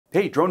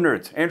Hey, drone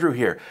nerds, Andrew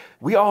here.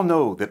 We all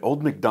know that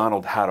old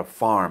MacDonald had a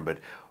farm, but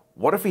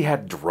what if he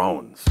had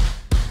drones?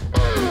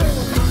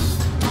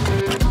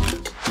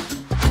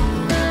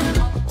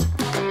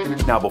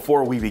 Now,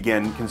 before we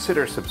begin,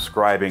 consider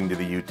subscribing to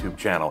the YouTube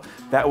channel.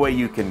 That way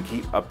you can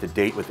keep up to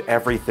date with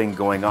everything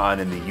going on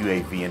in the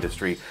UAV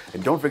industry,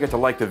 and don't forget to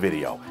like the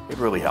video. It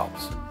really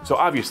helps. So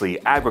obviously,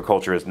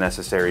 agriculture is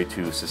necessary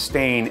to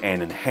sustain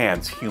and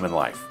enhance human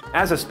life.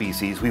 As a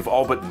species, we've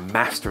all but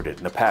mastered it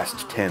in the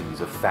past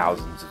tens of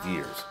thousands of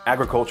years.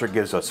 Agriculture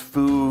gives us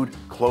food,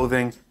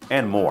 clothing,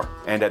 and more.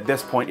 And at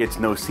this point, it's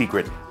no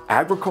secret,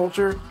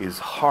 agriculture is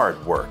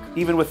hard work.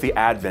 Even with the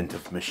advent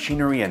of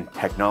machinery and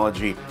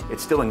technology,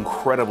 it's still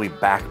incredibly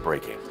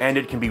backbreaking, and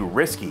it can be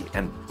risky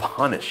and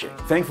punishing.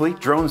 Thankfully,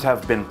 drones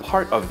have been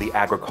part of the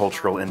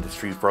agricultural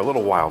industry for a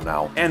little while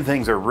now, and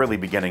things are really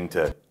beginning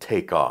to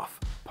take off.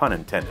 Pun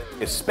intended,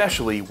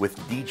 especially with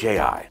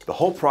DJI. The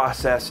whole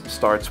process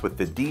starts with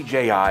the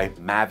DJI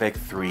Mavic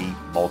 3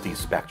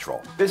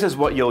 Multispectral. This is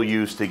what you'll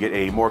use to get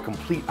a more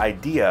complete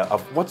idea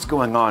of what's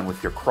going on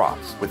with your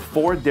crops. With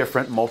 4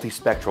 different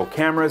multispectral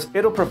cameras,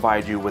 it'll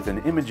provide you with an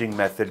imaging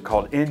method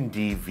called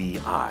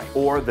NDVI,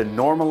 or the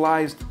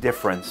Normalized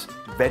Difference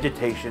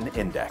Vegetation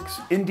Index.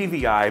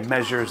 NDVI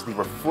measures the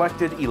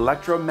reflected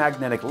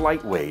electromagnetic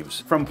light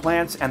waves from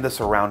plants and the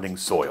surrounding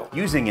soil.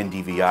 Using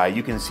NDVI,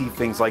 you can see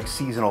things like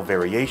seasonal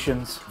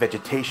variations,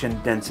 vegetation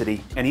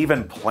density, and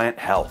even plant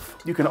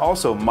health. You can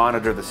also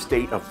monitor the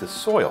state of the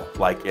soil,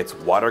 like its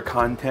water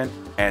content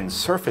and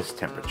surface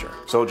temperature.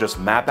 So just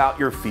map out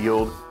your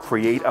field,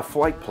 create a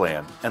flight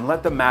plan, and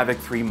let the Mavic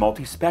 3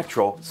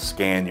 Multispectral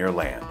scan your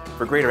land.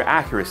 For greater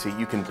accuracy,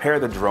 you can pair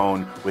the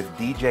drone with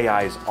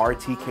DJI's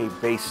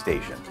RTK base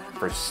station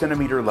for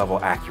centimeter level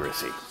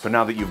accuracy. So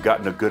now that you've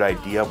gotten a good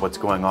idea of what's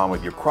going on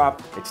with your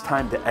crop, it's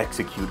time to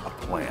execute a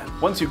plan.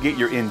 Once you get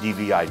your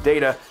NDVI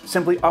data,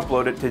 simply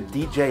upload it to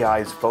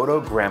DJI's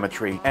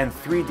photogrammetry and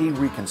 3D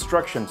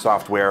reconstruction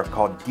software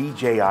called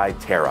DJI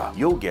Terra.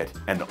 You'll get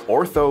an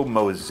ortho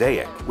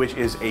mosaic, which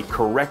is a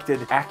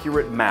corrected,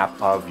 accurate map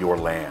of your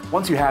land.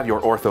 Once you have your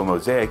ortho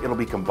mosaic, it'll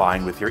be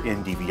combined with your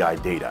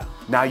NDVI data.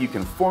 Now you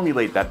can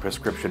formulate that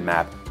prescription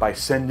map by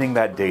sending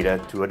that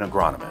data to an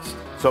agronomist.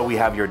 So we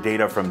have your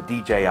data from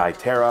DJI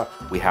Terra,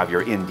 we have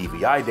your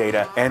NDVI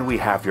data, and we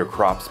have your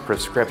crop's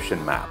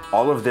prescription map.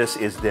 All of this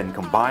is then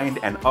combined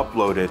and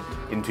uploaded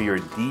into your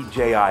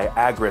DJI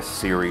Agras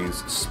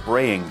series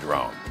spraying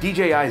drone.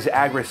 DJI's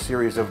Agras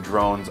series of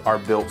drones are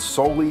built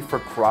solely for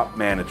crop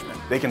management.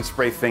 They can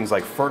spray things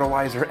like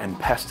fertilizer and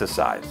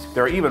pesticides.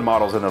 There are even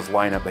models in this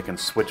lineup that can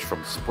switch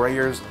from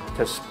sprayers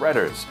to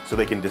spreaders, so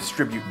they can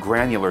distribute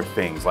granular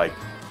things like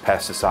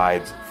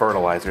pesticides,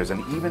 fertilizers, and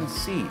even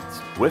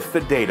seeds. With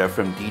the data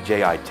from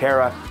DJI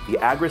Terra, the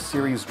Agras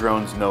series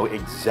drones know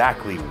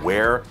exactly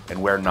where and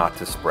where not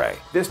to spray.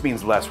 This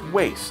means less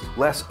waste,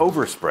 less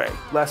overspray,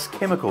 less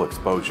chemical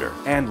exposure,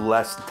 and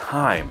less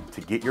time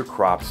to get your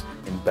crops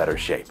in better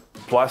shape.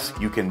 Plus,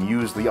 you can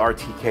use the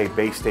RTK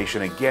base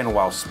station again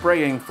while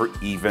spraying for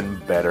even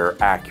better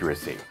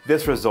accuracy.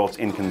 This results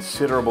in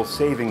considerable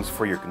savings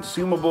for your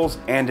consumables,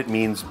 and it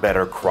means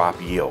better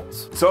crop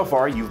yields. So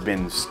far, you've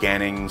been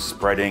scanning,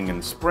 spreading,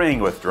 and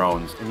spraying with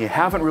drones, and you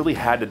haven't really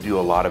had to do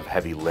a lot of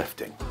heavy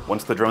lifting.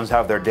 Once the drones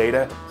have their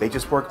data, they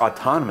just work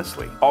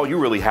autonomously. All you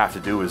really have to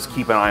do is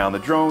keep an eye on the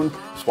drone,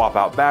 swap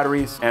out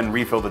batteries, and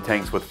refill the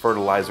tanks with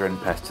fertilizer and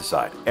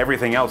pesticide.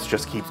 Everything else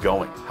just keeps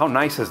going. How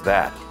nice is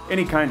that?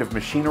 Any kind of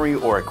machinery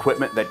or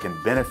equipment that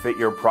can benefit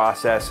your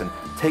process and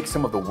take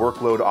some of the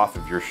workload off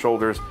of your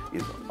shoulders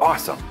is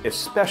awesome,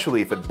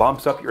 especially if it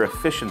bumps up your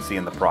efficiency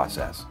in the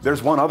process.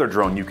 There's one other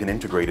drone you can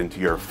integrate into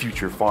your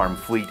future farm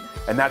fleet,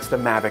 and that's the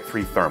Mavic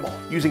 3 Thermal.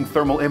 Using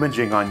thermal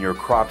imaging on your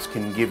crops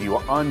can give you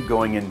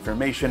ongoing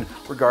information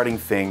regarding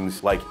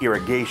things like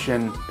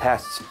irrigation,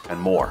 pests, and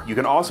more. You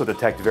can also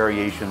detect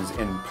variations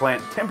in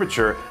plant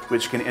temperature,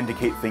 which can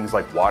indicate things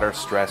like water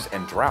stress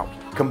and drought.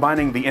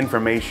 Combining the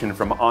information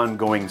from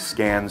ongoing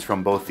scans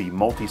from both the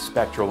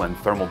multispectral and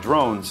thermal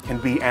drones can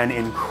be an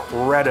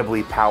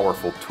incredibly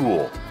powerful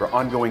tool for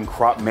ongoing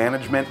crop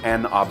management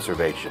and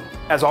observation.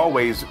 As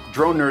always,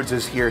 Drone Nerds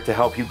is here to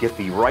help you get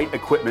the right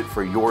equipment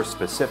for your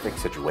specific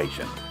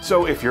situation.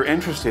 So if you're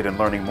interested in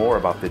learning more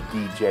about the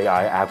DJI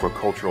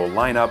agricultural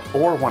lineup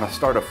or want to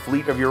start a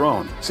fleet of your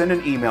own, send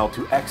an email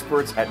to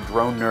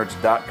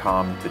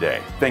experts@dronenerds.com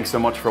today. Thanks so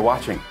much for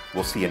watching.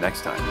 We'll see you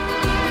next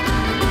time.